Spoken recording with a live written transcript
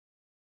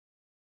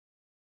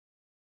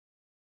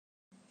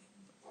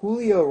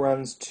Julio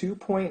runs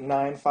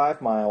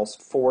 2.95 miles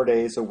 4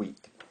 days a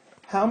week.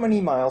 How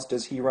many miles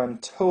does he run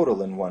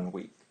total in 1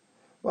 week?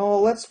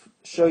 Well, let's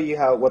show you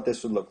what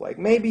this would look like.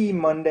 Maybe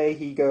Monday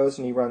he goes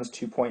and he runs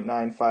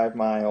 2.95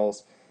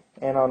 miles,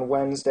 and on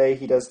Wednesday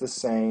he does the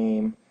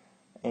same,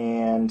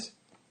 and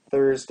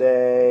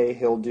Thursday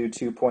he'll do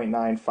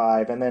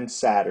 2.95, and then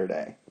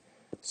Saturday.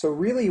 So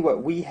really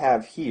what we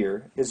have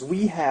here is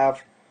we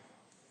have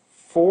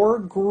 4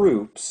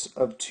 groups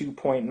of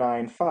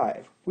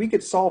 2.95. We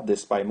could solve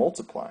this by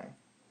multiplying.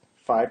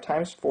 5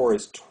 times 4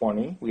 is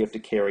 20. We have to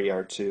carry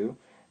our 2.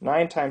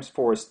 9 times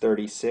 4 is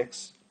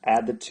 36.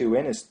 Add the 2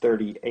 in is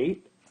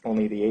 38.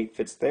 Only the 8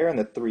 fits there, and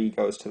the 3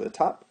 goes to the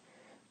top.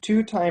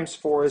 2 times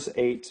 4 is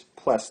 8,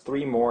 plus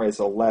 3 more is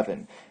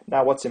 11.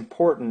 Now what's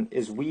important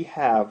is we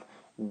have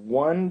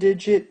 1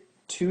 digit,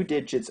 2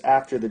 digits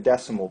after the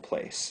decimal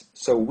place.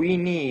 So we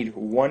need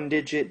 1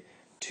 digit,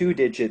 2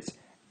 digits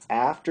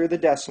after the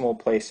decimal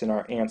place in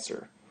our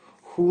answer.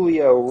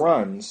 Julio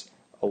runs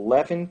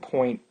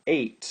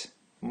 11.8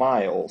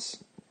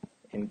 miles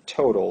in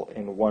total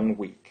in 1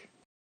 week.